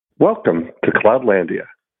Welcome to Cloudlandia,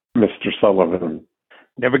 Mr. Sullivan.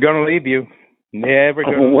 Never going to leave you. Never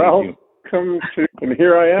going to leave you. Welcome to, and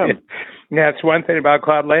here I am. Yeah, that's one thing about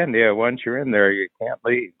Cloudlandia. Once you're in there, you can't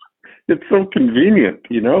leave. It's so convenient,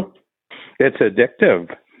 you know? It's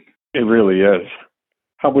addictive. It really is.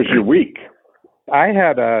 How was your week? I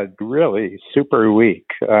had a really super week.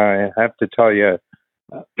 I have to tell you,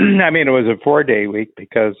 I mean, it was a 4-day week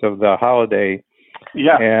because of the holiday.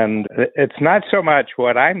 Yeah. And it's not so much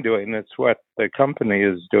what I'm doing, it's what the company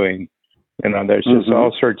is doing. You know, there's just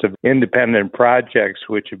all sorts of independent projects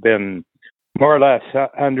which have been more or less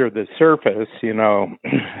under the surface. You know,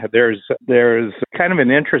 there's kind of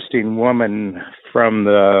an interesting woman from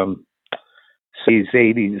the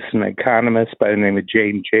 80s, an economist by the name of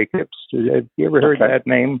Jane Jacobs. Have you ever heard that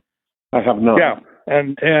name? I have not. Yeah.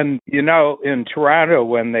 And you know, in Toronto,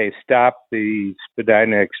 when they stopped the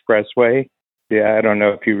Spadina Expressway, yeah, I don't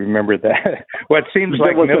know if you remember that. What seems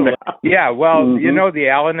like yeah, well, you know the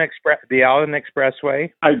Allen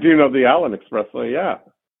Expressway? I do know the Allen Expressway, yeah.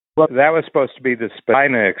 Well, that was supposed to be the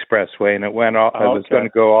Spadina Expressway, and it went all. It was going to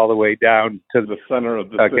go all the way down to the center of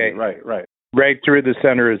the city. Right through the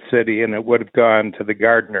center of the city, and it would have gone to the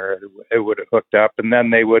Gardner. It would have hooked up, and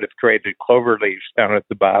then they would have created clover leaves down at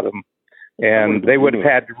the bottom, and they would have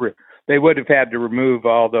had to remove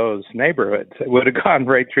all those neighborhoods. It would have gone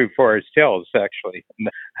right through Forest Hills, actually. And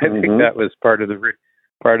I think that was part of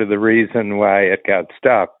the reason why it got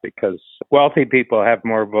stopped, because wealthy people have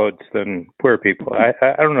more votes than poor people. I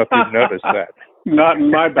don't know if you've noticed that. Not in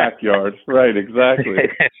my backyard. Right, exactly.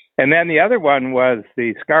 And then the other one was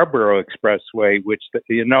the Scarborough Expressway, which,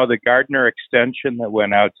 the Gardner extension that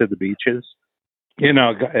went out to the beaches. You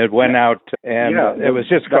know, it went out, and it was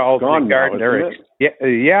just called the Gardner.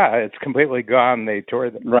 Yeah, it's completely gone. They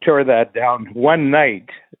tore that down one night,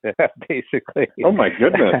 basically. Oh my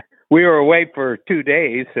goodness! We were away for 2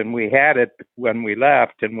 days, and we had it when we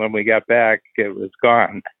left, and when we got back, it was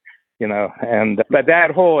gone. You know, but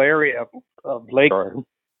that whole area of Lake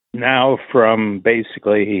now, from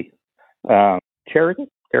basically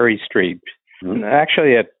Cherry Street,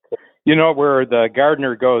 actually where the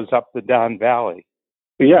Gardner goes up the Don Valley.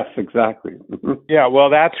 Yes, exactly. Yeah, well,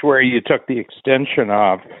 that's where you took the extension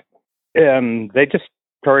off, and they just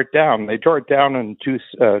tore it down. They tore it down in two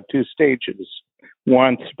stages.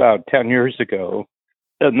 Once about 10 years ago,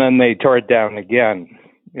 and then they tore it down again.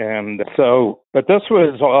 And so, but this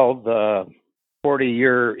was all the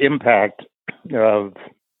 40-year impact of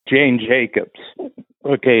Jane Jacobs.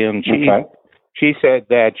 Okay, and she said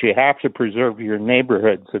that you have to preserve your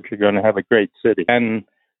neighborhoods if you're going to have a great city. And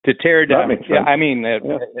to tear down,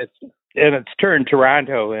 it's turned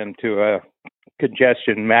Toronto into a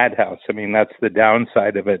congestion madhouse. I mean, that's the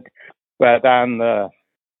downside of it. But on the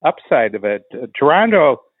upside of it,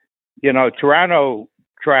 Toronto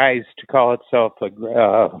tries to call itself a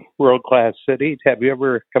world-class city. Have you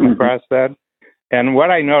ever come across that? And what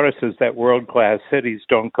I notice is that world-class cities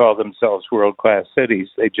don't call themselves world-class cities.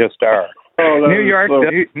 They just are. New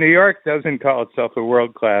York doesn't call itself a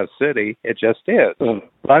world-class city. It just is.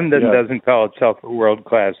 London doesn't call itself a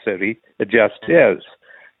world-class city. It just is.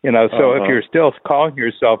 You know, so if you're still calling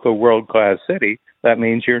yourself a world-class city, that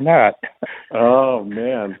means you're not. Oh,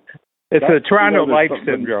 man. It's a Toronto Life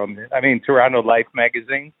syndrome. I mean, Toronto Life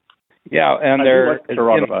magazine. Yeah, and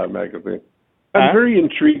Toronto magazine. I'm very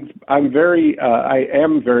intrigued. I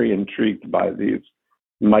am very intrigued by these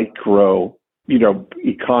micro,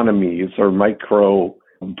 economies or micro,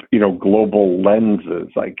 global lenses,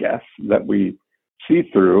 I guess, that we see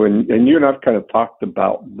through. And you and I've kind of talked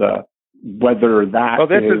about whether that. Well,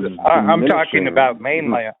 I'm talking about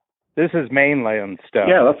mainland. This is mainland stuff.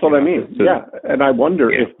 Yeah, that's what I mean. And I wonder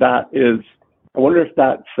if that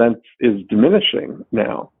sense is diminishing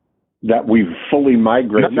now that we've fully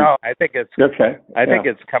migrated. No, I think it's okay. I think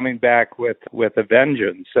it's coming back with a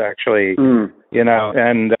vengeance, actually.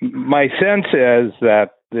 And my sense is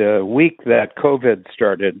that the week that COVID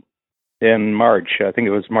started in March, I think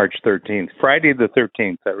it was March 13th, Friday the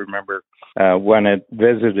 13th, I remember, when it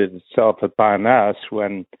visited itself upon us,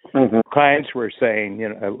 when clients were saying,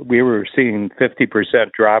 we were seeing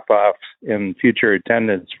 50% drop-off in future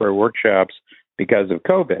attendance for workshops because of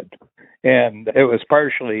COVID. And it was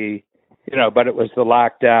partially, but it was the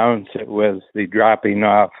lockdowns, it was the dropping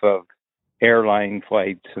off of airline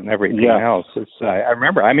flights and everything else. I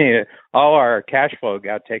remember, all our cash flow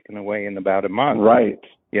got taken away in about a month. Right.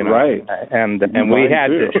 Right. And we had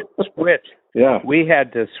to switch. Yeah. We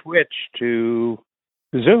had to switch to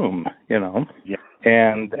Zoom,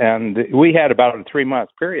 and we had about a 3-month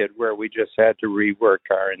period where we just had to rework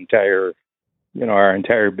our entire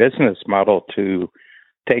business model to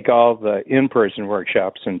take all the in-person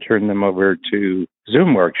workshops and turn them over to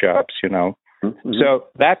Zoom workshops, Mm-hmm. So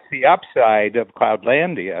that's the upside of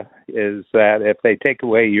Cloudlandia, is that if they take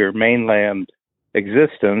away your mainland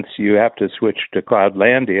existence, you have to switch to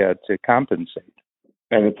Cloudlandia to compensate.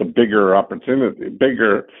 And it's a bigger opportunity,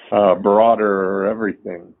 bigger, broader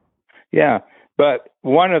everything. Yeah, but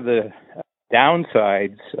one of the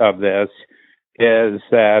downsides of this is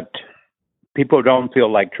that people don't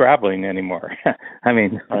feel like traveling anymore. I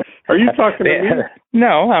mean, are you talking to me?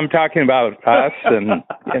 No, I'm talking about us, and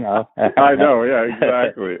I know, yeah,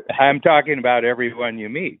 exactly. I'm talking about everyone you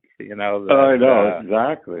meet. I know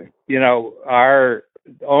exactly. Our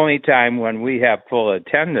only time when we have full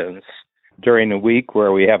attendance during the week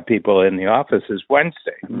where we have people in the office is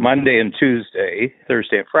Wednesday, Monday and Tuesday,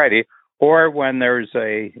 Thursday and Friday, or when there's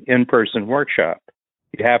a in-person workshop.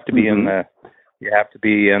 You have to be in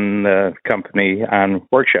the company on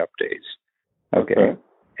workshop days. Okay.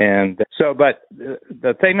 And so, but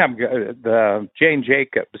the thing the Jane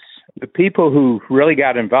Jacobs, the people who really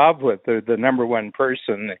got involved with the number one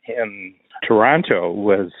person in Toronto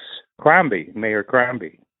was Mayor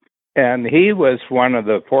Crombie. And he was one of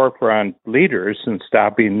the forefront leaders in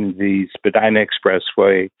stopping the Spadina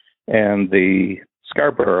Expressway and the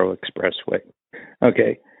Scarborough Expressway.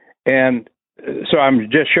 Okay. And so I'm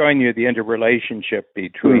just showing you the interrelationship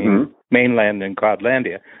between mainland and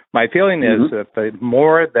Cloudlandia. My feeling is that the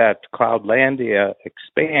more that Cloudlandia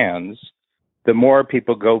expands, the more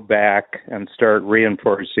people go back and start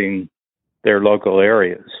reinforcing their local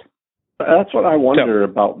areas. That's what I wonder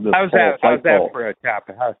about this. How's that for a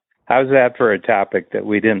topic? How's that for a topic that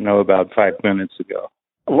we didn't know about 5 minutes ago?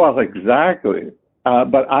 Well, exactly.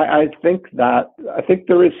 But I think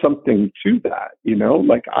there is something to that.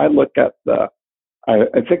 Like I look at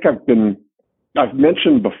I think I've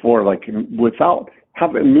mentioned before, like without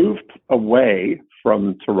having moved away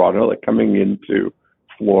from Toronto, like coming into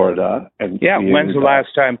Florida and when's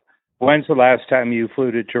the last time you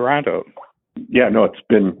flew to Toronto? Yeah, no, it's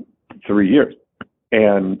been 3 years.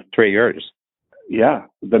 And 3 years. Yeah,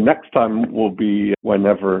 the next time will be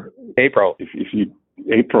whenever April. If you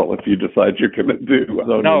decide you're going to do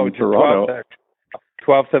Toronto.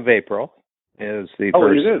 12th of April is the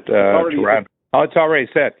first. It is. Toronto. Oh, it's already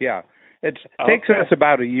set. Yeah, it takes us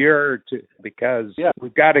about a year or two because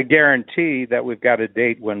we've got to guarantee that we've got a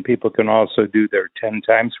date when people can also do their 10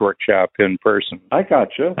 times workshop in person. I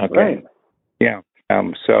gotcha. Okay. Right. Yeah.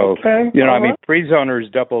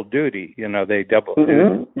 Pre-zoners double duty. They double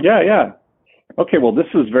duty. Yeah. Okay. Well, this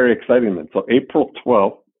is very exciting then. So April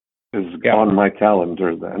 12th is on my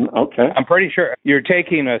calendar then. Okay. I'm pretty sure you're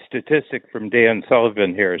taking a statistic from Dan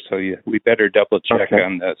Sullivan here, so we better double check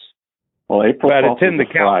on this. Well, April 12th is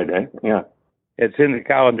a Friday. Yeah. It's in the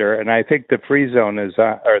calendar, and I think the free zone is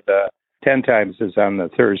or the 10 times is on the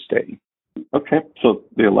Thursday. Okay. So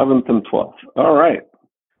the 11th and 12th. All right.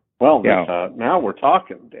 Well, now we're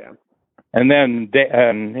talking, Dan. And then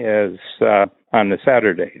is on the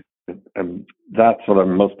Saturday. And that's what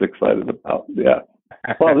I'm most excited about. Yeah.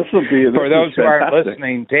 Well, this will be for those who aren't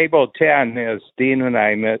listening. Table 10 is Dean and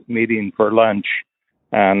I meeting for lunch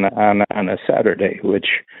on a Saturday, which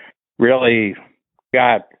really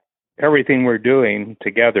got everything we're doing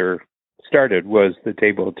together started. Was the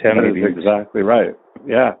Table 10 meeting? Exactly right.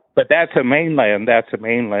 Yeah. But that's a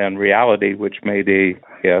mainland reality, which made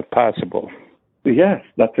it possible. Yes,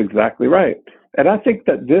 that's exactly right. And I think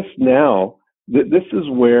that this is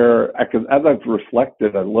where, as I've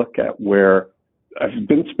reflected, I look at where I've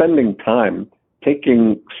been spending time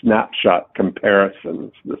taking snapshot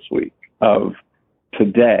comparisons this week of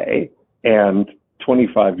today and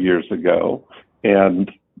 25 years ago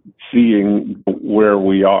and seeing where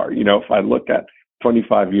we are. If I look at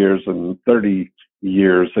 25 years and 30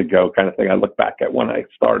 years ago kind of thing, I look back at when I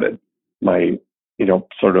started my,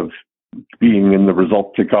 sort of being in the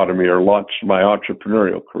results economy or launched my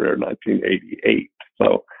entrepreneurial career in 1988.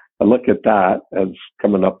 So I look at that as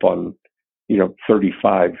coming up on,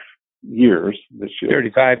 35 years this year.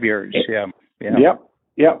 35 years, yeah.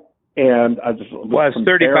 Yep. And I just it's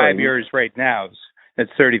 35 years right now.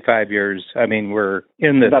 It's 35 years. I mean, we're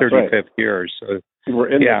in the 35th year. So we're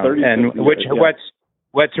in the 35th year.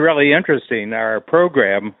 What's really interesting, our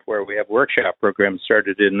program, where we have workshop programs,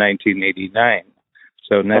 started in 1989.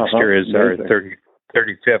 So next year is our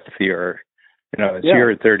 35th year. It's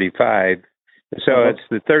year 35. So it's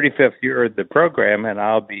the 35th year of the program, and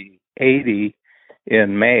I'll be 80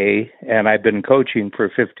 in May, and I've been coaching for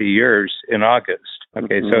 50 years in August.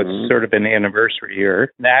 Okay, so it's sort of an anniversary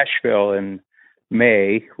year. Nashville in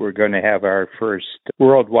May, we're going to have our first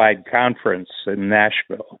worldwide conference in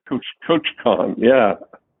Nashville. CoachCon, yeah.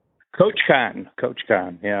 Coach Con,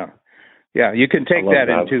 yeah. Yeah, you can take that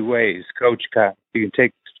in two ways, Coach Con. You can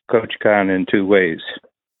take Coach Con in two ways.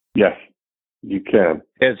 Yes, you can.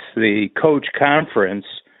 It's the Coach Conference,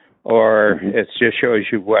 or it just shows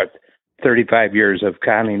you what 35 years of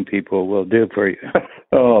conning people will do for you.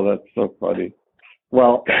 Oh, that's so funny.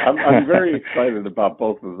 Well, I'm very excited about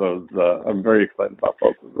both of those. I'm very excited about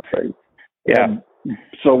both of the things. Yeah.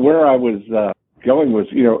 So where I was going was,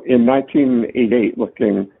 in 1988,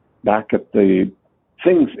 looking back at the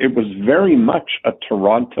things, it was very much a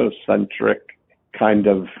Toronto-centric kind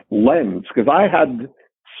of lens, because I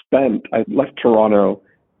left Toronto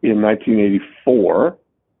in 1984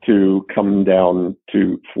 to come down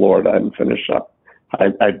to Florida and finish up.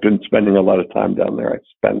 I'd been spending a lot of time down there. I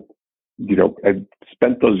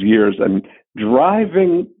spent those years and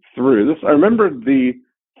driving through this. I remember the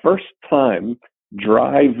first time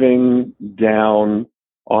driving down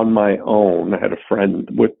on my own. I had a friend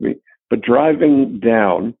with me, but driving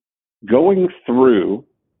down, going through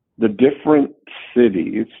the different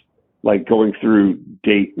cities, like going through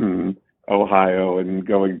Dayton, Ohio, and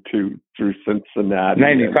going through Cincinnati.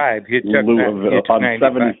 95. You took Louisville on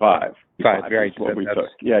 75. Right. What we took.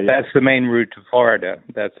 Yeah. That's the main route to Florida.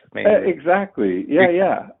 That's the main route. Exactly.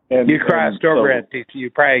 Yeah. And you crossed over Did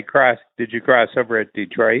you cross over at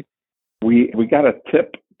Detroit? We got a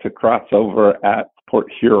tip to cross over at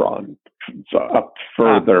Port Huron, so up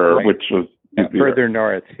further, right. Which was further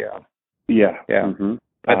north. Yeah. Mm-hmm.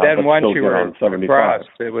 But then once you were across,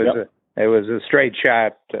 it was a straight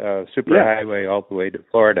shot superhighway all the way to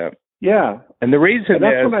Florida. Yeah. And the reason is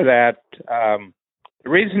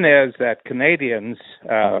that Canadians,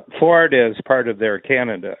 Florida is part of their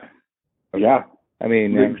Canada. Yeah. I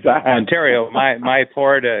mean, exactly. Ontario, my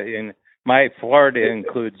Florida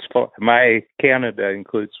includes my Canada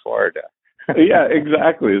includes Florida. Yeah,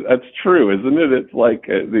 exactly. That's true, isn't it? It's like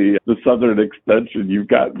the southern extension. You've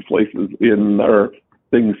got places or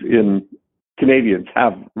things in Canadians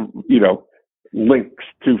have, links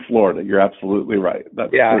to Florida. You're absolutely right.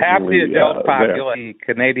 That's half the adult population,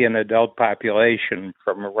 Canadian adult population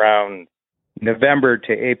from around November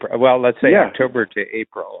to April. Well, let's say October to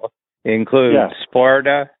April includes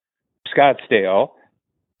Florida, Scottsdale.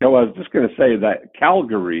 No, I was just going to say that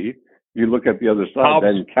Calgary, if you look at the other side,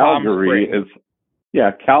 then Calgary is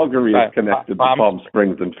connected to Palm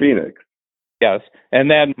Springs and Phoenix. Yes, and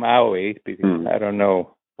then Maui, because I don't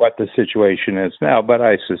know what the situation is now, but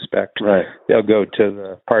I suspect they'll go to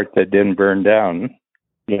the part that didn't burn down.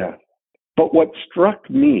 Yeah. But what struck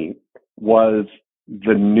me was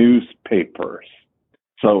the newspapers.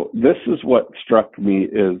 So this is what struck me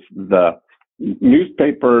is the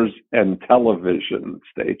newspapers and television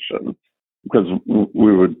stations, because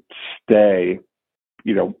we would stay,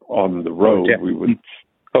 on the road. We would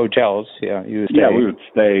hotels. Yeah. We would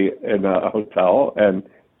stay in a hotel, and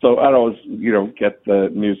so I'd always, get the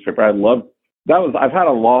newspaper. I've had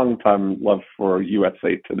a long time love for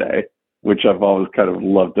USA Today, which I've always kind of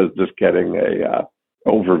loved as just getting a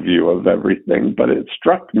overview of everything. But it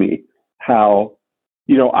struck me how,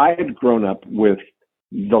 I had grown up with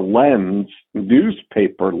the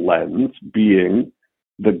newspaper lens being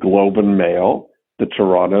the Globe and Mail, the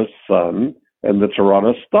Toronto Sun, and the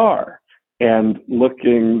Toronto Star. And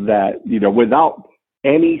looking that, without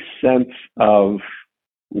any sense of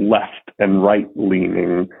left and right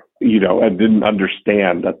leaning, I didn't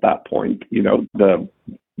understand at that point, the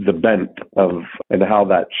bent of and how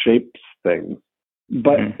that shapes things.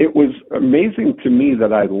 But it was amazing to me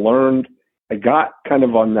that I got kind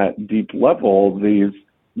of on that deep level, these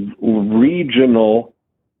regional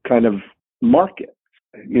kind of markets.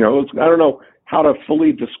 I don't know how to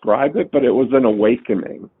fully describe it, but it was an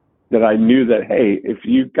awakening that I knew that, hey, if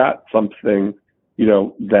you got something,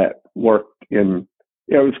 that worked in,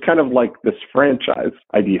 it was kind of like this franchise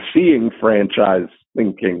idea, seeing franchise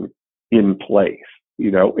thinking in place,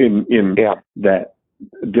 in that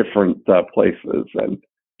different places, and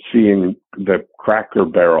seeing the Cracker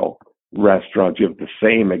Barrel restaurants. You have the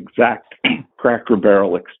same exact Cracker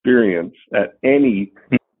Barrel experience at any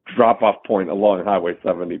drop-off point along Highway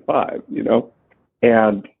 75,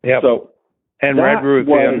 And so... And Red Roof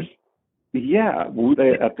Inn. Yeah.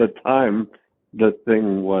 At the time, the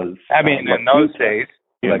thing was... in those days...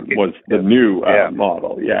 was the new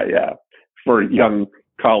model. Yeah. For young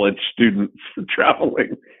college students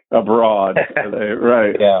traveling abroad.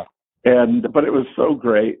 Right. Yeah. But it was so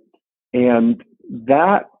great. And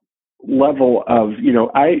that level of,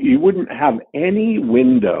 you wouldn't have any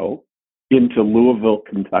window into Louisville,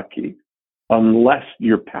 Kentucky, unless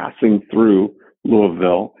you're passing through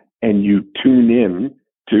Louisville and you tune in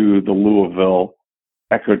to the Louisville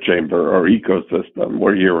echo chamber or ecosystem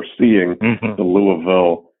where you're seeing the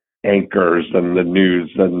Louisville anchors and the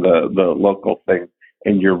news and the local thing,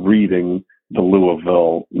 and you're reading the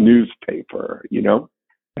Louisville newspaper,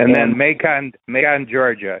 And then Macon,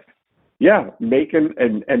 Georgia. Yeah, Macon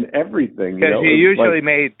and everything. Because you usually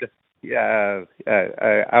made,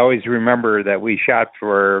 I always remember that we shot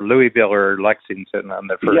for Louisville or Lexington on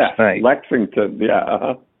the first night. Lexington,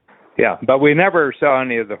 Yeah, but we never saw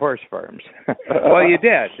any of the horse farms. Well, you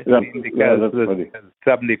did, because the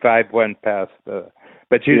 75 went past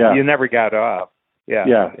but you never got off.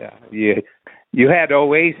 Yeah. You had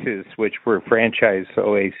Oasis, which were franchise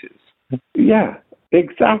Oasis. Yeah,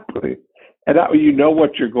 exactly. And you know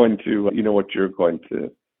what you're going to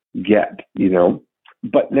get,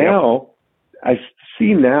 But now I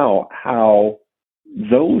see now how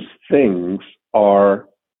those things are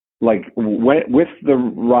like with the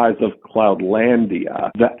rise of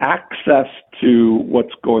Cloudlandia, the access to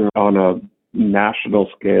what's going on a national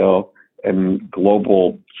scale and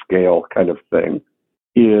global scale kind of thing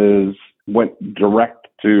went direct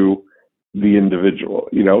to the individual.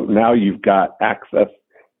 Now you've got access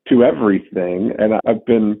to everything. And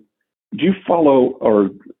do you follow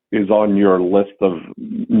or is on your list of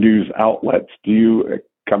news outlets? Do you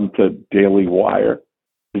come to Daily Wire?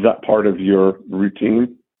 Is that part of your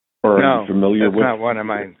routine? Or are you familiar with? No, that's not one of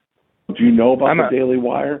mine. Do you know about the Daily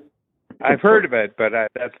Wire? I've heard of it, but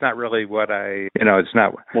that's not really what it's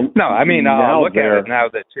not. Well, no, I mean, I'll look at it now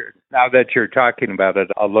that you're talking about it.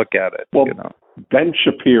 I'll look at it. Well, Ben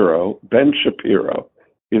Shapiro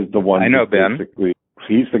is the one. I know Ben.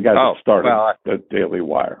 He's the guy that started the Daily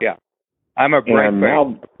Wire. Yeah, I'm a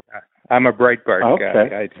Breitbart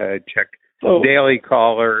guy. I check Daily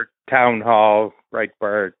Caller, Town Hall,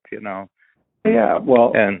 Breitbart. Yeah,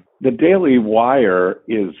 well, and the Daily Wire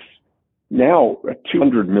is now a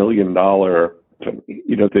 $200 million.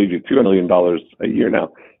 They do $200 million a year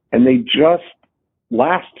now, and they just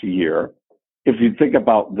last year, if you think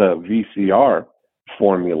about the VCR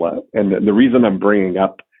formula, and the reason I'm bringing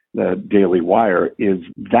up the Daily Wire is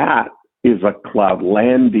that is a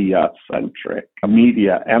Cloudlandia-centric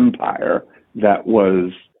media empire that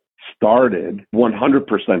was started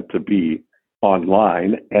 100% to be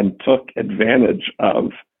online and took advantage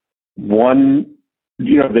of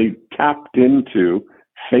they tapped into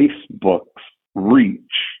Facebook's reach,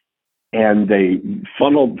 and they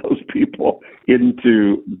funneled those people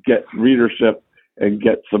into get readership and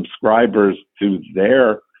get subscribers to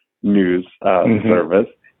their news service,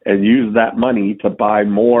 and use that money to buy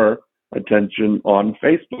more attention on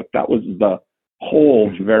Facebook. That was the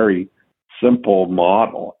whole very simple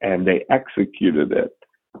model, and they executed it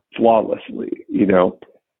flawlessly,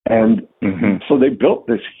 and so they built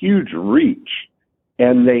this huge reach,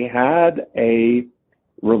 and they had a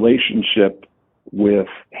relationship with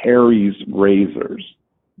Harry's Razors.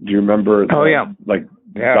 Do you remember?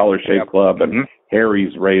 Dollar Shave Club and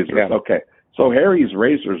Harry's Razors. Yeah. Okay, so Harry's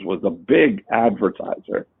Razors was a big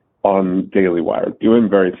advertiser on Daily Wire, doing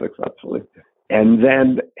very successfully, and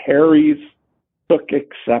then Harry's took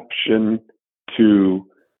exception to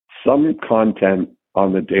some content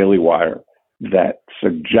on the Daily Wire that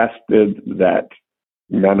suggested that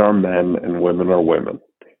men are men and women are women.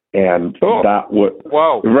 And that would...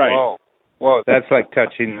 Whoa, that's like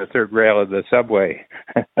touching the third rail of the subway.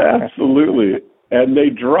 Absolutely. And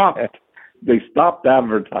they stopped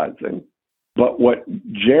advertising. But what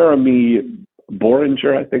Jeremy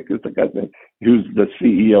Boringer, I think is the guy's name, who's the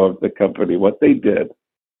CEO of the company, what they did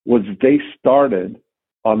was they started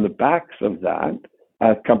on the backs of that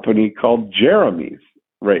a company called Jeremy's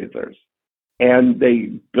Razors. And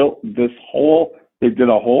they built they did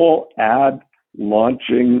a whole ad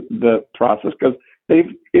launching the process because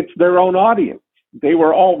it's their own audience. They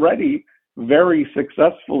were already very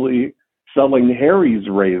successfully selling Harry's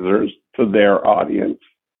Razors to their audience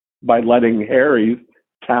by letting Harry's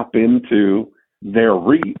tap into their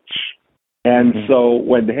reach. And so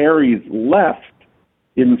when Harry's left,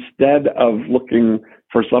 instead of looking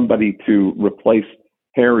for somebody to replace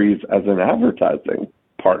Harry's as an advertising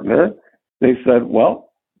partner, they said,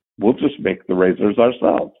 well, we'll just make the razors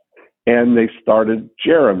ourselves. And they started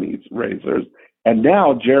Jeremy's Razors. And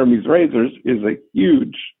now Jeremy's Razors is a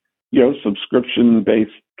huge,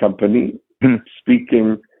 subscription-based company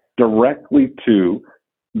speaking directly to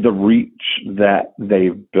the reach that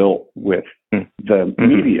they've built with the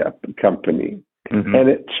media company. And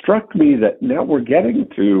it struck me that now we're getting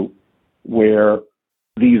to where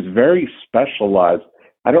these very specialized,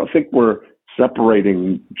 I don't think we're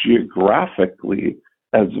separating geographically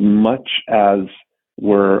as much as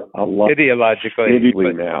we're a lot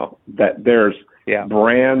ideologically now, that there's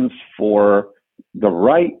brands for the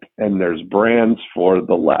right and there's brands for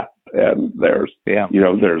the left. And there's,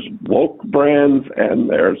 there's woke brands and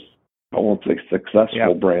there's, I won't say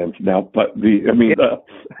successful brands now, but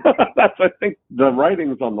that's, I think, the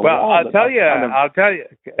writing's on the wall. Well, I'll tell you,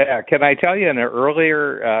 can I tell you an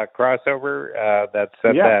earlier crossover that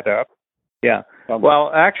set that up? Yeah.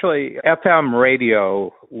 Well, actually, FM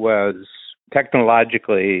radio was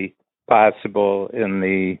technologically possible in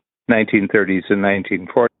the 1930s and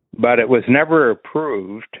 1940s, but it was never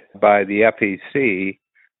approved by the FEC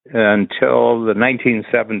until the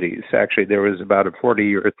 1970s. Actually, there was about a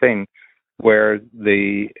 40-year thing where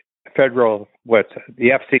the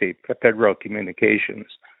FCC, Federal Communications,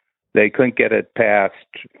 they couldn't get it passed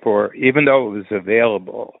even though it was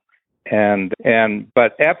available.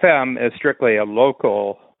 But FM is strictly a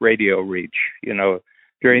local radio reach.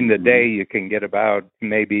 During the day you can get about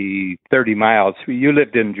maybe 30 miles. You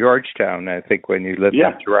lived in Georgetown, I think, when you lived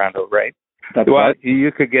in Toronto, right? That's right.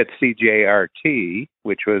 You could get CJRT,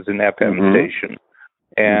 which was an FM station.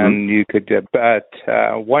 And you could, but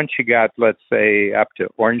once you got, let's say, up to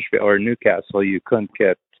Orangeville or Newcastle, you couldn't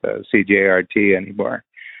get CJRT anymore.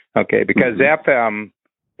 Okay, because FM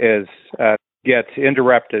gets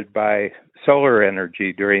interrupted by solar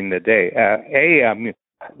energy during the day. AM,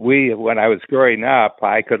 when I was growing up,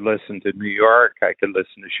 I could listen to New York, I could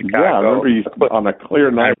listen to Chicago. Yeah, I remember you on a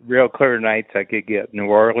clear night. Real clear nights, I could get New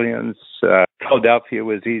Orleans. Philadelphia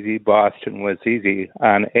was easy. Boston was easy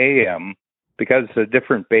on AM. Because it's a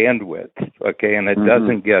different bandwidth, okay, and it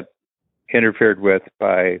doesn't get interfered with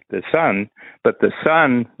by the sun, but the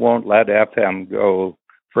sun won't let FM go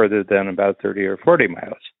further than about 30 or 40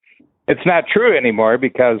 miles. It's not true anymore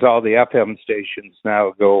because all the FM stations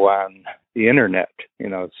now go on the internet,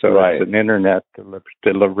 so it's an internet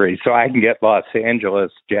delivery. So I can get Los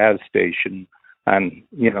Angeles jazz station on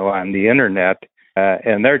the internet,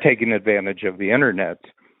 and they're taking advantage of the internet.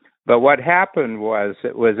 But what happened was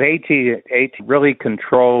AT&T really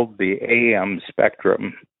controlled the AM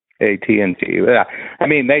spectrum, AT&T. I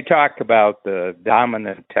mean, they talk about the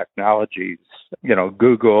dominant technologies,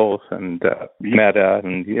 Google and Meta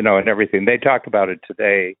and everything. They talk about it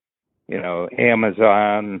today,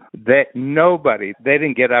 Amazon. They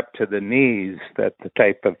didn't get up to the knees that the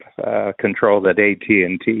type of control that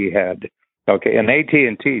AT&T had. Okay, and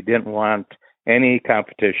AT&T didn't want any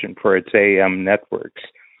competition for its AM networks.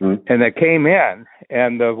 And they came in,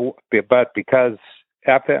 but because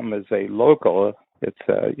FM is a local, it's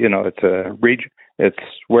a region, it's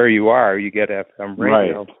where you are, you get FM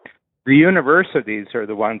radio. Right. The universities are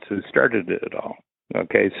the ones who started it all.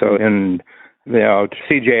 Okay, so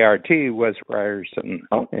CJRT was Ryerson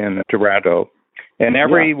in Toronto, and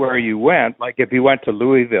everywhere you went, like if you went to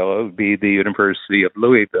Louisville, it would be the University of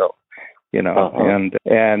Louisville,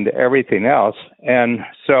 and everything else, and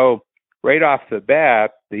so. Right off the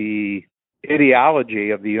bat, the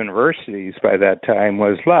ideology of the universities by that time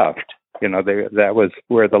was left. That was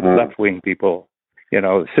where the left-wing people,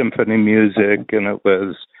 symphony music, and it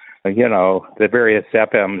was, the various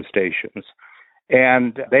FM stations.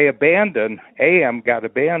 And they AM got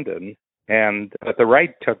abandoned, but the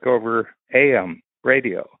right took over AM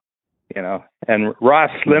radio, and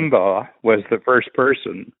Ross Limbaugh was the first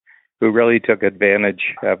person who really took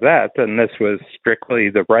advantage of that. And this was strictly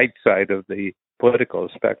the right side of the political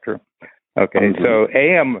spectrum. Okay, so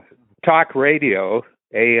AM talk radio,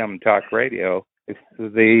 if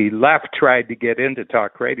the left tried to get into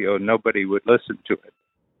talk radio, nobody would listen to it.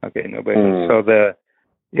 Okay, nobody. So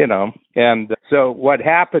and so what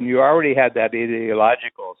happened, you already had that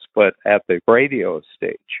ideological split at the radio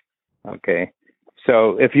stage. Okay.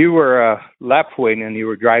 So if you were a left wing and you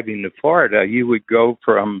were driving to Florida, you would go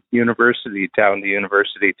from university town to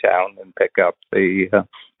university town and pick up the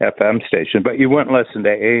FM station, but you wouldn't listen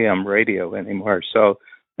to AM radio anymore. So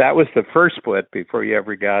that was the first split before you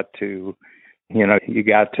ever got to, you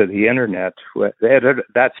got to the internet.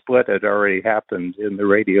 That split had already happened in the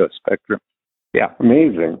radio spectrum. Yeah.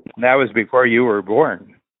 Amazing. That was before you were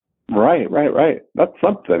born. Right. That's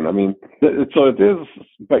something. I mean, so it is.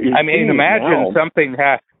 But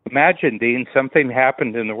imagine, Dean, something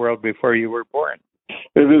happened in the world before you were born.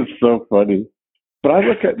 It is so funny. But I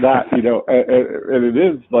look at that, and it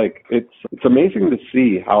is like it's amazing to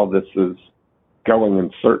see how this is going,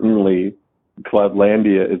 and certainly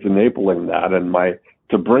Cloudlandia is enabling that. And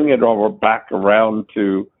to bring it over back around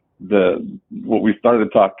to what we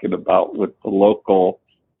started talking about with the local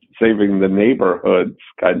saving the neighborhoods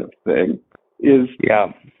kind of thing is,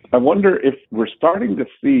 I wonder if we're starting to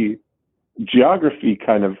see geography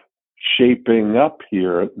kind of shaping up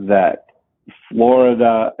here, that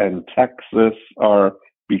Florida and Texas are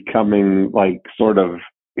becoming like sort of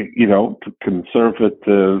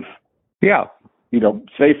conservative,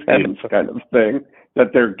 safe havens kind of thing,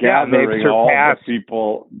 that they're gathering all the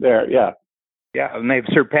people there. Yeah. Yeah, and they've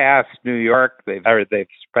surpassed New York. They've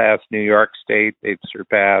surpassed New York State. They've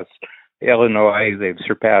surpassed Illinois. They've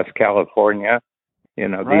surpassed California.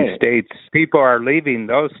 These states, people are leaving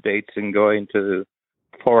those states and going to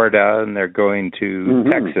Florida, and they're going to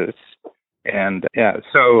Texas. And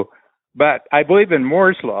but I believe in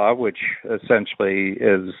Moore's Law, which essentially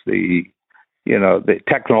is the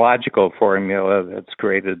technological formula that's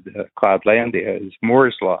created Cloudlandia is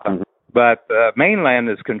Moore's Law. But mainland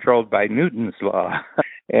is controlled by Newton's law.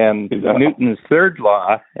 And Newton's third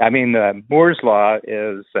law, Moore's law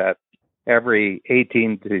is that every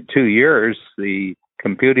 18 to 2 years, the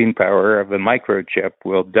computing power of a microchip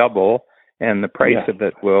will double and the price of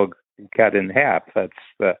it will be cut in half.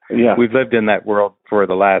 We've lived in that world for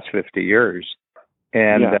the last 50 years.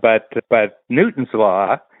 And but Newton's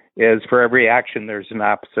law is for every action, there's an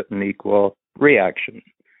opposite and equal reaction.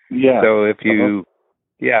 Yeah. So if you,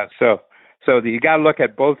 so you got to look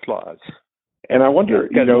at both laws. And I wonder,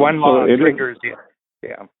 because one law triggers the other.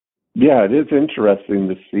 Yeah. Yeah, it is interesting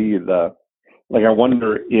to see I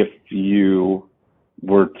wonder if you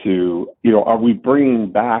were to, are we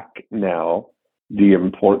bringing back now the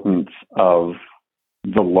importance of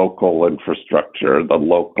the local infrastructure, the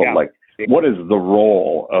local, what is the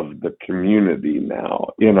role of the community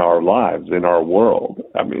now in our lives, in our world?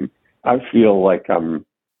 I feel like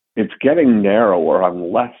it's getting narrower.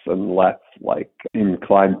 I'm less and less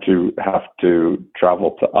inclined to have to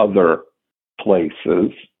travel to other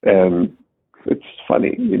places. And it's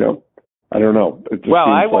funny, I don't know.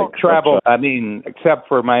 I won't travel. Except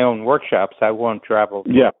for my own workshops, I won't travel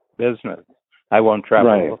for business. I won't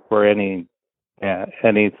travel for anything.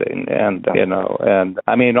 And,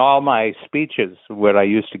 all my speeches, what I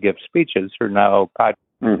used to give speeches, are now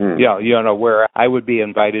where I would be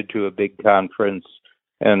invited to a big conference.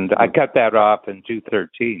 And I cut that off in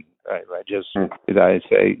 2013. I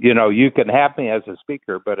say, you can have me as a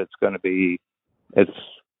speaker, but it's going to be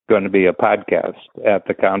a podcast at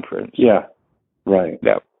the conference. Yeah. Right.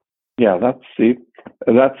 Yeah. Yeah.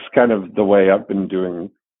 That's kind of the way I've been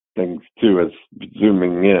doing things too, is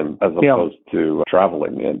zooming in as opposed to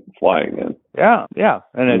traveling in, flying in. Yeah. Yeah.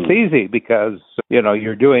 And it's easy because,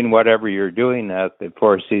 you're doing whatever you're doing at the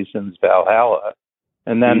Four Seasons Valhalla,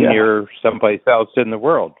 and then you're someplace else in the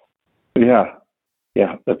world. Yeah.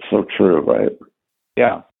 Yeah. That's so true. Right.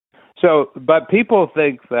 Yeah. So, but people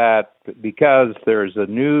think that because there's a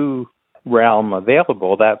new realm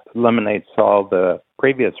available, that eliminates all the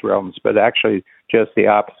previous realms, but actually just the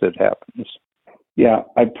opposite happens. Yeah,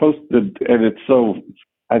 I posted, and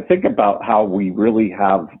I think about how we really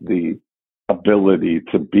have the ability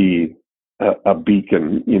to be a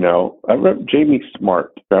beacon, I wrote Jamie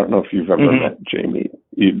Smart. I don't know if you've ever met Jamie.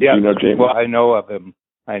 You know Jamie? Well, I know of him.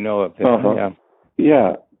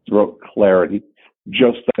 Yeah, wrote Clarity.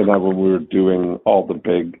 Joseph and I, when we were doing all the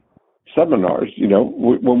big seminars,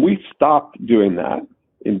 when we stopped doing that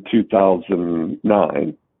in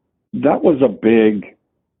 2009, that was a big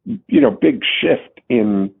shift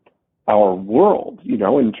in our world,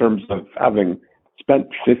 in terms of having spent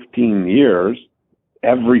 15 years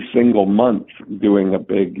every single month doing a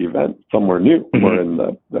big event somewhere new. We're in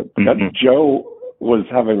Joe was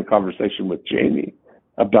having a conversation with Jamie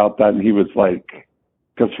about that, and he was like,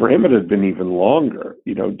 because for him it had been even longer,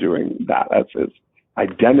 doing that as his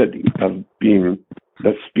identity of being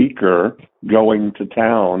the speaker, going to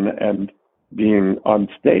town and being on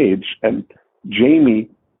stage. And Jamie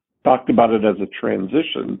talked about it as a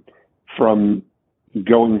transition from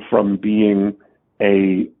going from being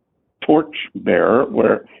a torch bearer,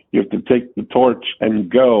 where you have to take the torch and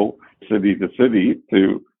go city to city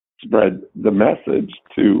to spread the message,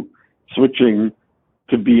 to switching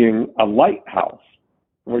to being a lighthouse,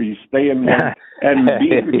 where you stay in one and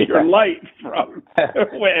beam your light from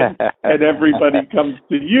and everybody comes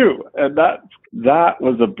to you. And that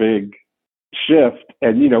was a big shift.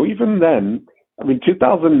 And, even then,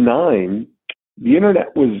 2009, the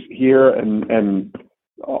internet was here and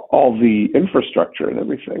all the infrastructure and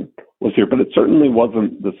everything was here, but it certainly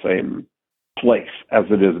wasn't the same place as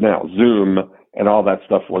it is now. Zoom and all that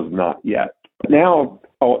stuff was not yet. But now,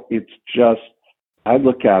 it's just, I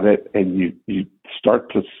look at it and you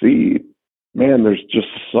start to see, man, there's just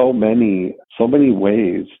so many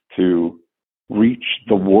ways to reach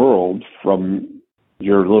the world from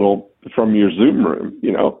your Zoom room,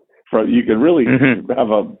 you can really have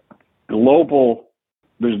a global,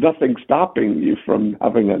 there's nothing stopping you from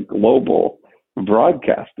having a global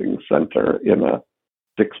broadcasting center in a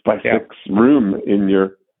 6x6 room in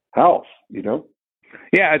your house,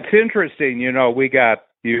 Yeah, it's interesting.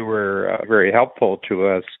 You were very helpful to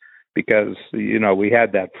us because, we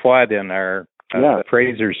had that flood in our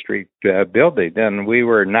Fraser Street building, and we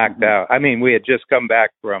were knocked out. I mean, we had just come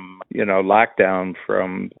back from, lockdown,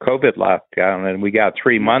 from COVID lockdown, and we got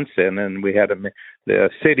 3 months in, and we had the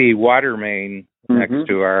city water main next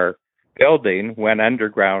to our building went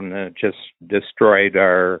underground, and it just destroyed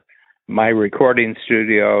my recording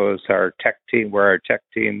studios, our tech team, where our tech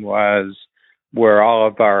team was, where all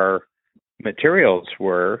of our materials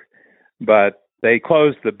were. But they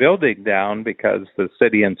closed the building down because the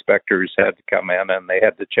city inspectors had to come in and they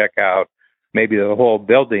had to check out. Maybe the whole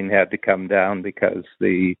building had to come down because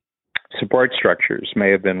the support structures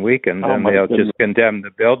may have been weakened, and they'll just condemn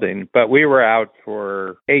the building. But we were out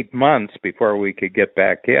for 8 months before we could get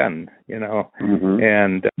back in,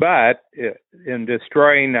 but in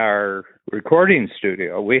destroying our recording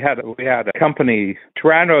studio, we had a company.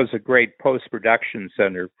 Toronto is a great post-production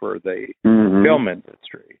center for the film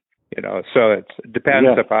industry. So it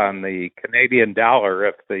depends upon the Canadian dollar.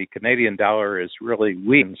 If the Canadian dollar is really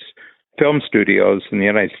weak, film studios in the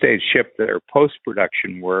United States ship their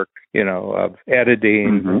post-production work, of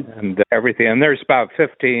editing and everything. And there's about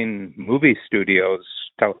 15 movie studios,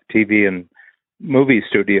 TV and movie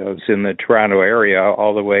studios in the Toronto area,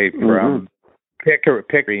 all the way from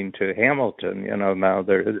Pickering to Hamilton. Now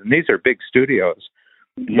these are big studios,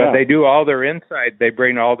 but they do all their inside. They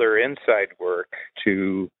bring all their inside work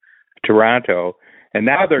to Toronto, and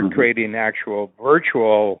now they're creating actual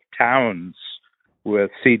virtual towns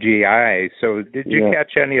with CGI. So did you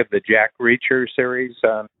catch any of the Jack Reacher series?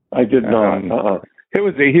 I did not. It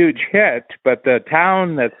was a huge hit, but the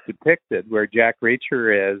town that's depicted where Jack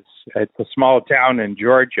Reacher is, it's a small town in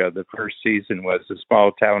Georgia. The first season was a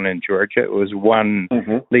small town in Georgia. It was one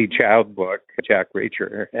Lee Child book, Jack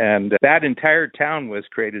Reacher. And that entire town was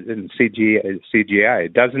created in CGI.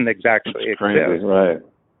 It doesn't exactly exist. Crazy.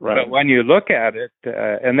 Right. But when you look at it,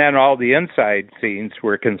 and then all the inside scenes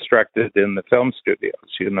were constructed in the film studios,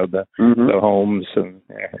 the homes and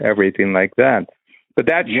everything like that. But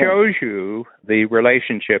that shows you the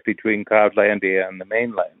relationship between Cloudlandia and the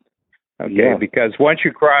mainland. Okay, because once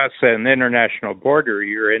you cross an international border,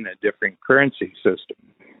 you're in a different currency system.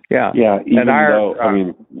 Yeah. Yeah,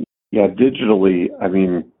 digitally,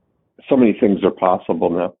 so many things are possible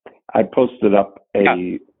now. I posted up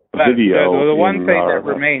a video. The one thing that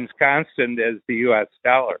remains constant is the U.S.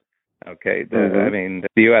 dollar. Okay, the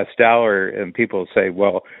U.S. dollar, and people say,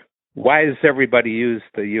 well, why does everybody use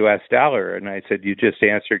the U.S. dollar? And I said, you just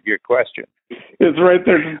answered your question. It's right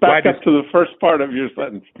there. Just back up to the first part of your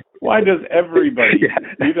sentence. Why does everybody?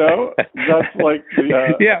 That's like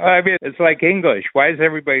the. It's like English. Why does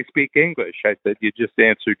everybody speak English? I said, you just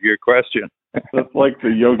answered your question. That's like the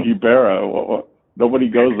Yogi Berra. Nobody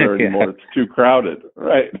goes there anymore. It's too crowded,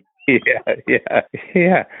 right? And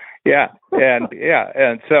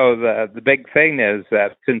so the big thing is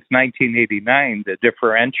that since 1989,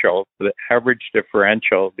 the average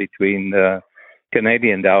differential between the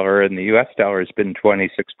Canadian dollar and the U.S. dollar has been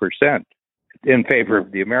 26% in favor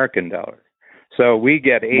of the American dollar. So we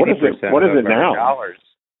get 80% what is of it now? our dollars.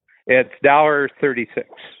 It's $1.36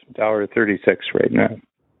 right now.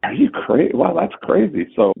 Are you crazy? Wow, that's crazy.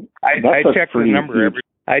 So I check the number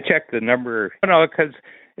I check the number. Because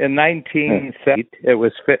in 1970 it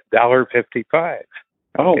was $1.55.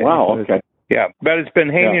 Oh wow, okay. Yeah, but it's been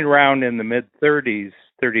hanging around in the mid 30s,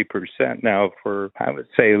 30% now for, I would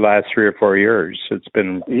say, the last 3 or 4 years. It's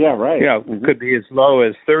been could be as low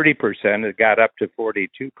as 30%. It got up to 42%.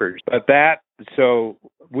 But so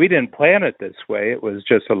we didn't plan it this way. It was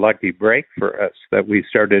just a lucky break for us that we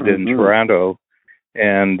started in Toronto.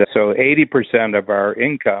 And so 80% of our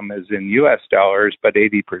income is in U.S. dollars, but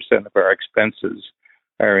 80% of our expenses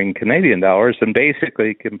are in Canadian dollars. And basically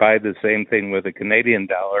you can buy the same thing with a Canadian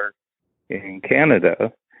dollar in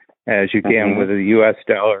Canada as you can with a U.S.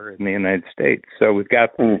 dollar in the United States. So we've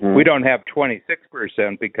got, we don't have 26%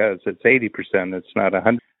 because it's 80%. It's not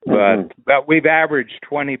 100%. But we've averaged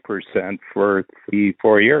 20% for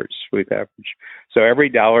 4 years. We've averaged. So every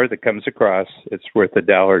dollar that comes across, it's worth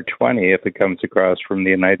 $1.20 if it comes across from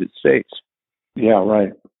the United States. Yeah,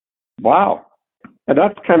 right. Wow. And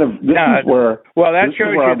that's kind of, this is where, that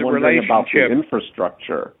shows you the relationship. About the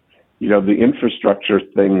infrastructure, the infrastructure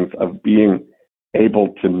things of being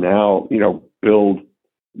able to now, build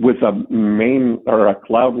with a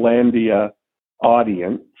Cloudlandia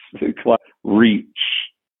audience, reach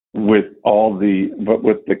with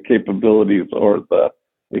with the capabilities or the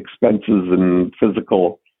expenses and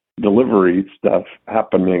physical delivery stuff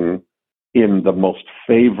happening in the most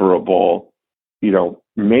favorable,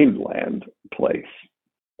 mainland place.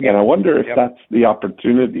 And I wonder if that's the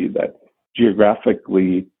opportunity that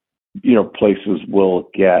geographically, places will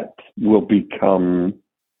become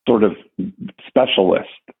sort of specialist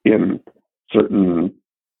in certain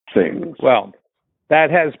things. Well, that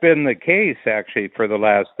has been the case actually for the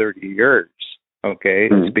last 30 years. Okay,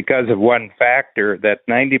 It's because of one factor that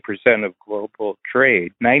 90% of global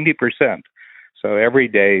trade, 90%. So every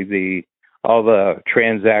day, all the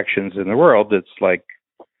transactions in the world, it's like,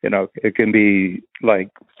 it can be like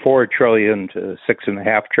 4 trillion to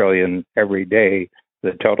 6.5 trillion every day,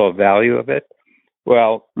 the total value of it.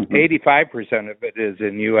 Well, 85% of it is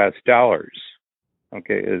in U.S. dollars.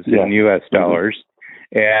 Okay, in U.S. dollars.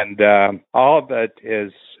 And all of it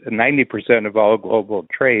is 90% of all global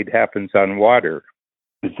trade happens on water.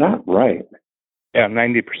 Is that right? Yeah,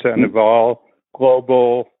 90% of all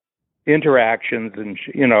global interactions, and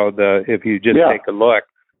if you just take a look,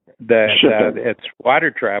 that it's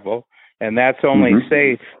water travel, and that's only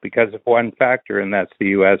safe because of one factor, and that's the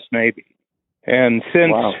U.S. Navy. And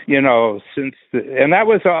since and that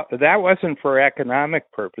wasn't for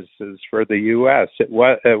economic purposes for the U.S. It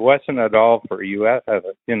wasn't at all for U.S.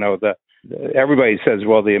 Everybody says,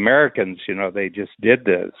 well, the Americans, they just did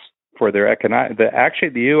this for their economic. Actually,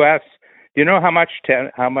 the U.S. You know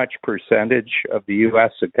how much percentage of the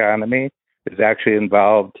U.S. economy is actually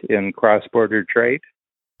involved in cross-border trade?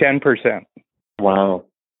 10%. Wow.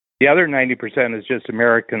 The other 90% is just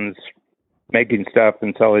Americans making stuff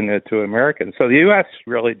and selling it to Americans. So the U.S.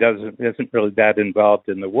 really isn't really that involved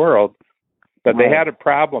in the world, but they had a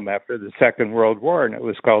problem after the Second World War, and it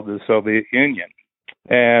was called the Soviet Union.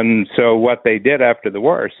 And so what they did after the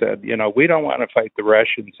war said, we don't want to fight the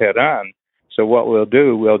Russians head on. So what we'll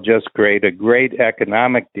do, we'll just create a great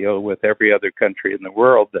economic deal with every other country in the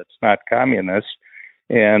world that's not communist,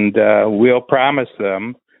 and we'll promise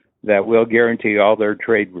them that we'll guarantee all their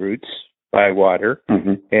trade routes by water,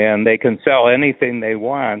 and they can sell anything they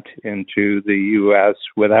want into the U.S.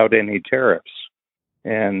 without any tariffs.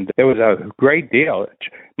 And it was a great deal.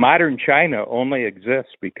 Modern China only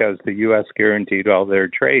exists because the U.S. guaranteed all their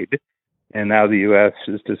trade, and now the U.S.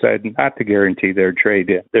 has decided not to guarantee their trade,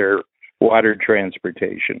 their water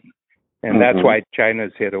transportation. And that's why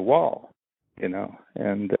China's hit a wall,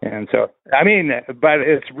 And so, but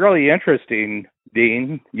it's really interesting,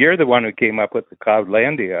 Dean. You're the one who came up with the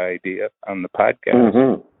Cloudlandia idea on the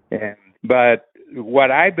podcast. But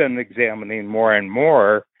what I've been examining more and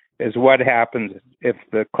more is what happens if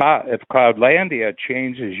Cloudlandia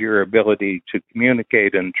changes your ability to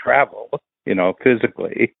communicate and travel,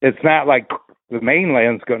 physically. It's not like the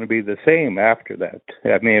mainland's going to be the same after that.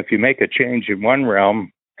 If you make a change in one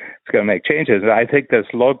realm, it's going to make changes. I think this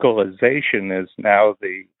localization is now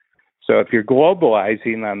so if you're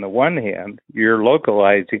globalizing on the one hand, you're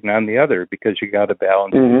localizing on the other because you got to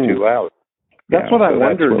balance the two out. That's what I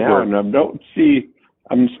wonder now, and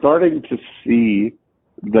I'm starting to see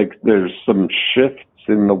like there's some shifts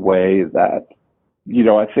in the way that,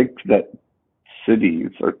 I think that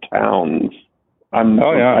cities or towns,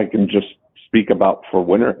 I can just speak about for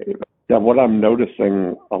Winter Haven, that what I'm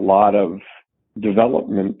noticing a lot of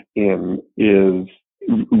development in is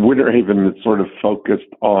Winter Haven is sort of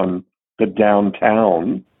focused on the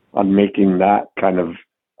downtown, on making that kind of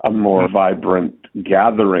a more vibrant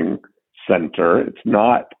gathering center. It's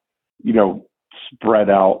not, spread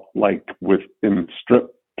out like within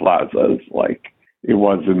strip plazas like it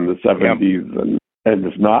was in the 70s, and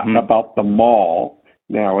it's not about the mall.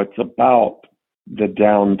 Now it's about the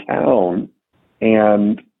downtown,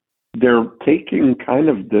 and they're taking kind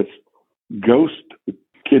of this ghost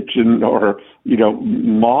kitchen or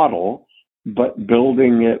model, but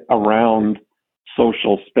building it around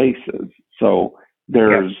social spaces. So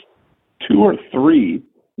there's 2 or 3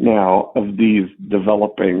 now of these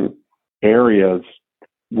developing areas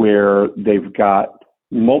where they've got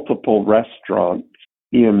multiple restaurants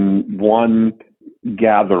in one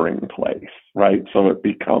gathering place, right? So it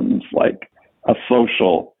becomes like a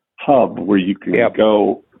social hub where you can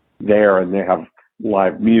go there, and they have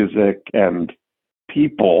live music and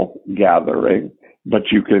people gathering,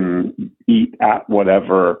 but you can eat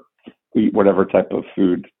whatever type of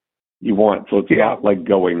food you want. So it's not like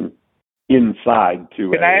going inside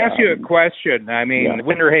to Can I ask you a question?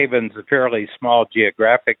 Winter Haven's a fairly small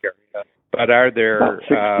geographic area, but are there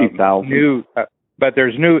 60,000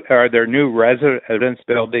 are there new residence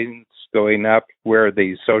buildings going up where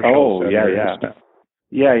the social centers?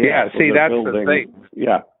 Yeah. See, that's the thing.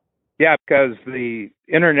 Yeah, because the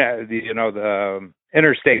internet, the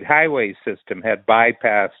interstate highway system had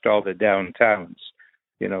bypassed all the downtowns,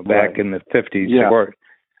 back in the 50s.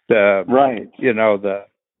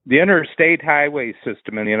 the interstate highway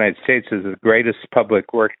system in the United States is the greatest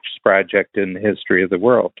public works project in the history of the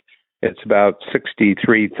world. It's about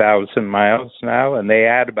 63,000 miles now, and they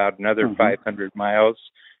add about another 500 miles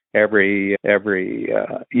every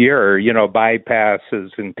year, bypasses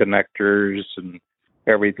and connectors and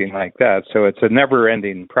everything like that. So it's a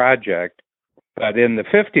never-ending project. But in the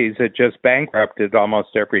 50s, it just bankrupted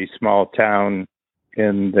almost every small town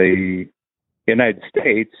in the United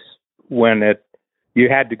States when you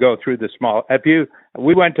had to go through the small.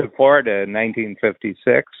 We went to Florida in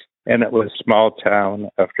 1956, and it was small town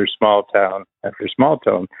after small town after small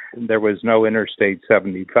town. There was no Interstate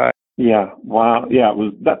 75. Yeah, wow. Yeah,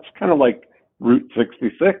 that's kind of like Route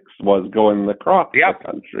 66 was going across the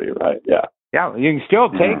country, right? Yeah. Yeah, you can still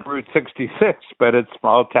take Route 66, but it's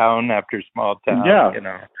small town after small town. Yeah.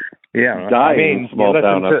 Yeah. Dying small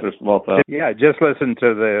town after small town. Yeah, just listen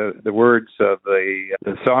to the words of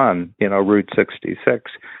the song, Route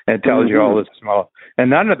 66, and it tells you all the small, and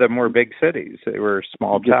none of them were big cities. They were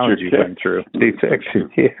small towns you went through. 66.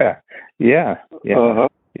 Yeah.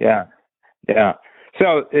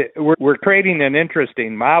 So we're creating an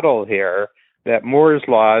interesting model here that Moore's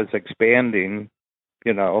law is expanding,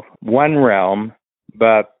 one realm,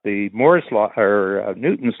 but the Moore's law or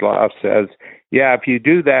Newton's law says, if you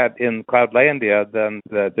do that in Cloudlandia, then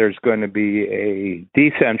there's going to be a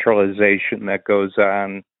decentralization that goes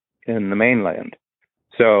on in the mainland.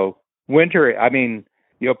 So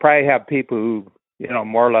you'll probably have people who,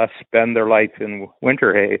 more or less spend their life in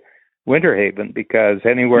Winter Haven because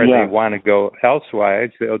anywhere they want to go elsewise,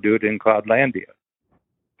 they'll do it in Cloudlandia.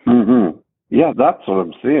 Mm-hmm. Yeah, that's what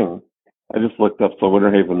I'm seeing. I just looked up Winter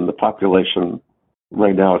Haven. The population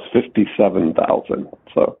right now is 57,000.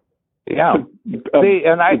 So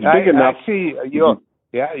and I see you.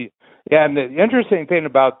 And the interesting thing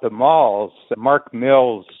about the malls, Mark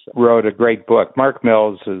Mills wrote a great book. Mark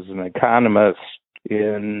Mills is an economist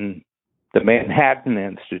in the Manhattan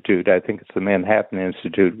Institute. I think it's the Manhattan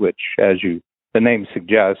Institute, which, as the name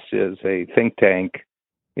suggests, is a think tank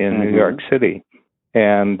in New York City.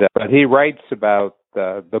 And but he writes about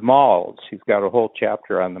the malls. He's got a whole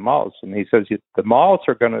chapter on the malls, and he says the malls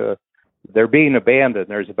they're being abandoned.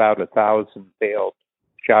 There's about 1,000 failed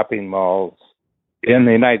shopping malls in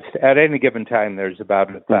the United States. At any given time, there's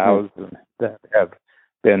about 1,000 that have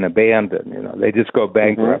been abandoned. They just go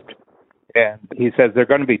bankrupt. And he says they're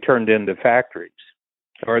going to be turned into factories,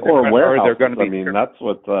 or warehouses. They're going to be that's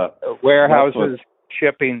what warehouses,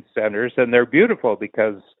 shipping centers, and they're beautiful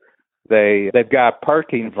because they've got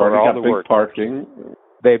parking for all the work. Parking.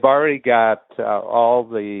 They've already got all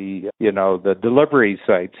the the delivery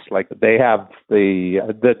sites. Like they have the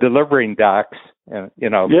delivering docks, and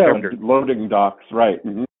loading docks, right?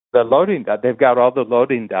 Mm-hmm. The loading dock. They've got all the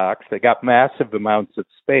loading docks. They got massive amounts of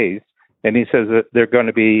space, and he says that they're going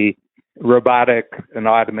to be robotic and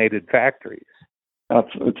automated factories.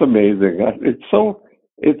 It's amazing.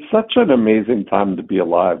 It's such an amazing time to be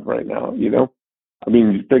alive right now. You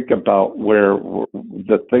think about where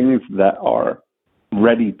the things that are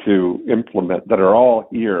ready to implement that are all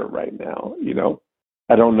here right now.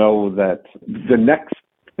 I don't know that the next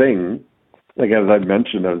thing, like as I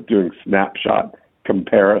mentioned, I was doing snapshot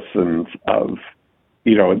comparisons of,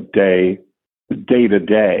 day to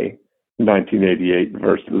day, 1988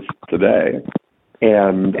 versus today.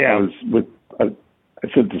 And I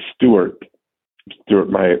said to Stuart,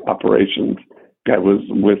 my operations guy was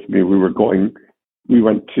with me. We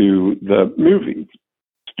went to the movie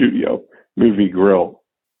grill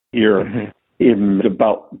here in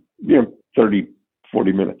about 30,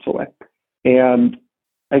 40 minutes away. And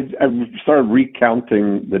I started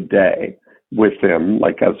recounting the day with him,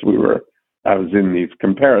 like I was in these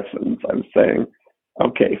comparisons. I was saying,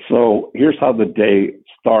 okay, so here's how the day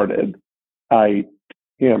started. I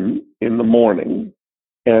him in the morning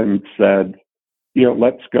and said,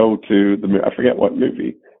 let's go to the movie. I forget what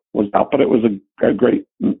movie was out, but it was a great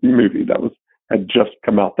movie that had just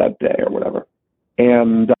come out that day or whatever.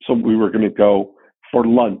 And so we were going to go for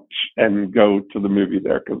lunch and go to the movie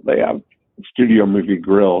there because they have Studio Movie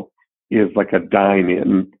Grill is like a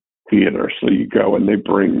dine-in theater. So you go and they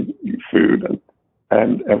bring you food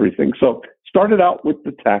and everything. So started out with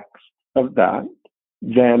the text of that.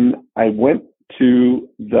 Then I went to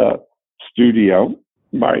the studio,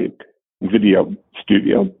 my video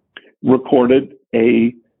studio, recorded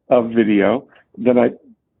a video. Then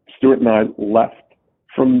Stuart and I left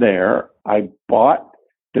from there. I bought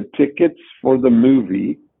the tickets for the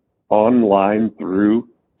movie online through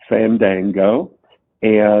Fandango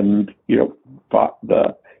and, bought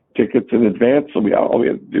the tickets in advance. So all we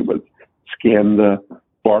had to do was scan the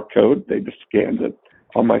barcode. They just scanned it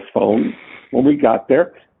on my phone when we got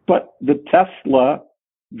there. But the Tesla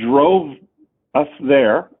drove us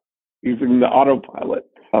there using the autopilot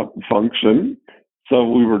function. So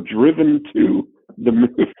we were driven to the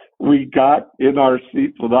move. We got in our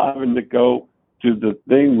seats without having to go to the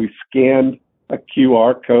thing. We scanned a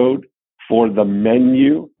QR code for the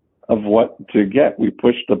menu of what to get. We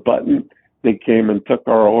pushed a button. They came and took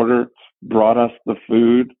our order, brought us the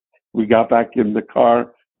food. We got back in the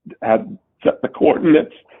car, had set the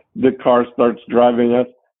coordinates. The car starts driving us.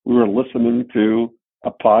 We were listening to a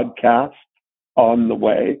podcast on the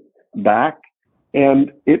way back.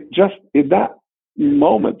 And it just, in that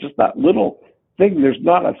moment, just that little thing, there's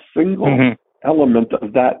not a single element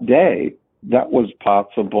of that day that was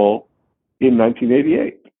possible in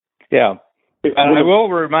 1988. Yeah. I will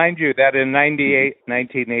remind you that in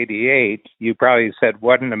 1988, you probably said,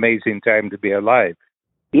 what an amazing time to be alive.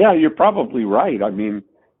 Yeah, you're probably right. I mean,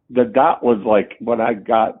 that was like when I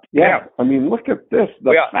got, I mean, look at this,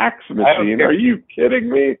 the fax machine. Are you kidding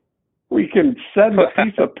me? We can send a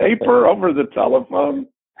piece of paper over the telephone.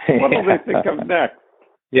 What do they think of next?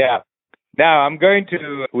 Yeah. Now,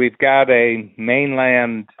 we've got a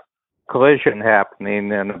mainland collision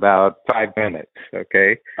happening in about 5 minutes,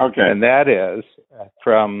 okay? Okay. And that is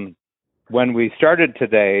from when we started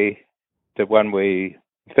today to when we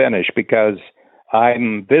finish, because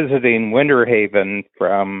I'm visiting Winter Haven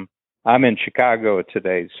I'm in Chicago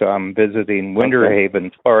today, so I'm visiting Winter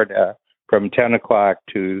Haven, Florida, from 10 o'clock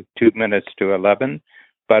to 2 minutes to 11.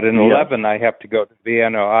 But in 11, I have to go to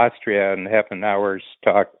Vienna, Austria, and have an hour's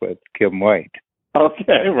talk with Kim White.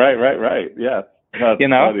 Okay, right. Yes. That's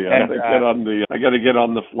funny. I got to get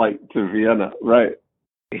on the flight to Vienna. Right.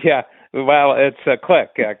 Yeah. Well, it's a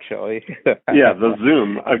click, actually. Yeah, the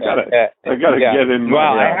Zoom. I gotta get in.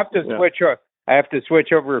 Well, I have to switch. I have to switch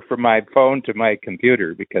over from my phone to my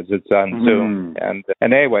computer because it's on Zoom. And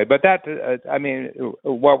anyway, but that I mean,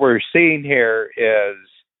 what we're seeing here is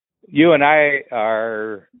you and I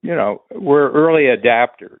are, we're early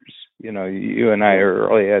adapters. You and I are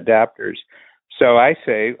early adapters. So I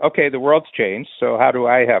say, okay, the world's changed, so how do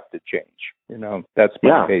I have to change? That's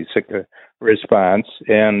my basic response.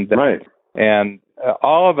 And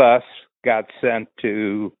all of us got sent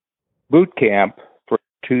to boot camp for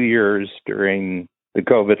 2 years during the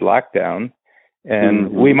COVID lockdown.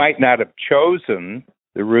 And we might not have chosen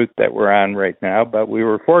the route that we're on right now, but we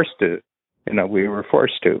were forced to.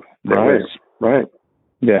 Right.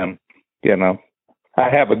 Yeah. I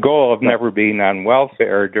have a goal of never being on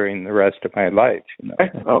welfare during the rest of my life.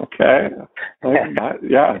 Okay.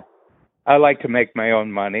 Yeah. I like to make my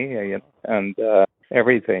own money and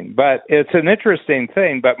everything. But it's an interesting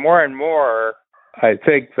thing. But more and more, I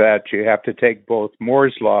think that you have to take both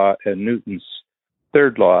Moore's law and Newton's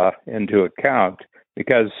third law into account,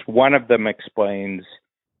 because one of them explains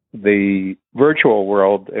the virtual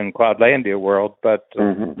world and Cloudlandia world, but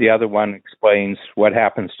the other one explains what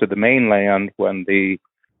happens to the mainland when the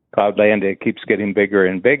Cloudlandia keeps getting bigger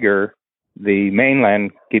and bigger. The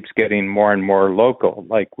mainland keeps getting more and more local,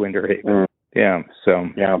 like Winter Haven.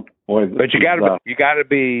 But you gotta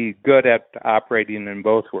be good at operating in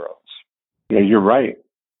both worlds. Yeah, you're right.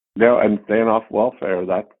 No, and staying off welfare.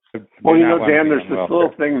 Dan, there's this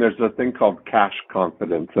little thing. There's a thing called cash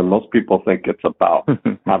confidence, and most people think it's about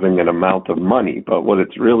having an amount of money, but what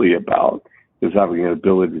it's really about is having an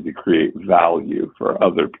ability to create value for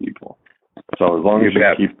other people. So as long as you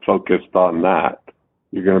keep focused on that,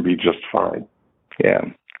 you're going to be just fine.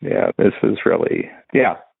 Yeah. This is really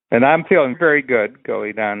and I'm feeling very good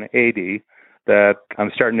going on 80. That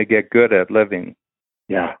I'm starting to get good at living.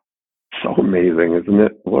 Yeah, so amazing, isn't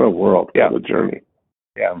it? What a world! What a journey.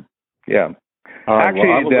 Yeah.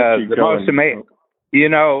 Actually, the most amazing,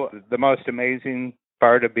 the most amazing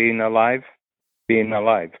part of being alive.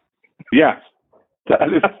 Yes, that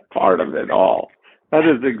is part of it all. That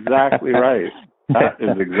is exactly right. That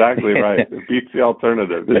is exactly right. It beats the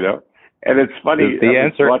alternative, And it's funny.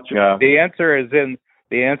 The answer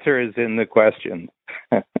is in the question.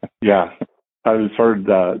 Yeah, I just heard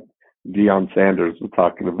Deion Sanders was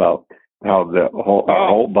talking about how the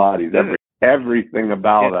whole body, everything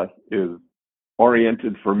about us is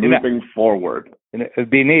oriented for moving forward. And it'd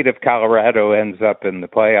be neat if Colorado ends up in the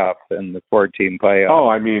playoff, in the 4-team playoff. Oh,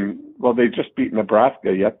 I mean, well, they just beat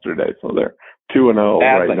Nebraska yesterday, so they're 2-0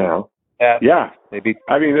 right now. Yeah.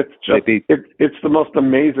 I mean, it's just it's the most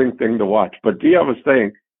amazing thing to watch. But Deion was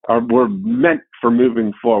saying, we're meant for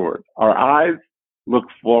moving forward. Our eyes look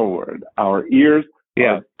forward. Our ears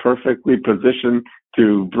are perfectly positioned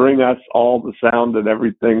to bring us all the sound and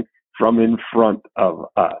everything from in front of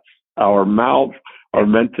us. Our mouths are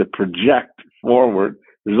meant to project forward.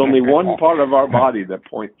 There's only one part of our body that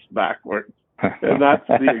points backwards, and that's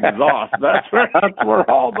the exhaust. That's where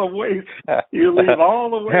all the waste, you leave all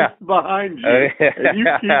the waste behind you, and you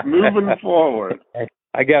keep moving forward.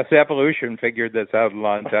 I guess evolution figured this out a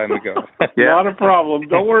long time ago. Not a problem.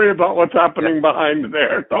 Don't worry about what's happening behind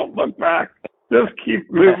there. Don't look back. Just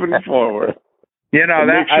keep moving forward. You know,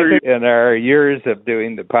 I think in our years of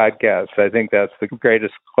doing the podcast, I think that's the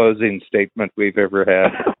greatest closing statement we've ever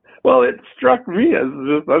had. Well, it struck me as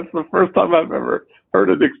that's the first time I've ever heard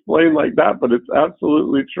it explained like that, but it's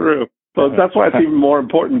absolutely true. So that's why it's even more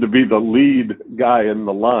important to be the lead guy in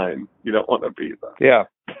the line. You don't want to be the... Yeah.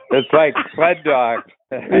 It's like sled dogs.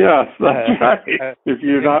 Yes, that's right. If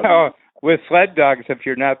you're not... with sled dogs, if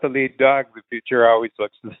you're not the lead dog, the future always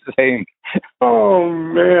looks the same. Oh,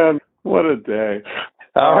 man. What a day.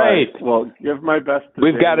 All right. Well, give my best to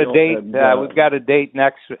We've got a date. And, we've got a date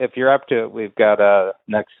next. If you're up to it, we've got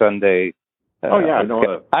next Sunday. I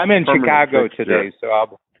know. I'm in Chicago today,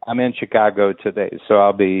 I'm in Chicago today, so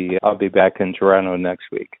I'll be back in Toronto next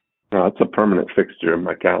week. Oh, it's a permanent fixture in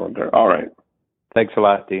my calendar. All right. Thanks a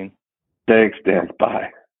lot, Dean. Thanks, Dan. Bye.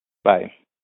 Bye.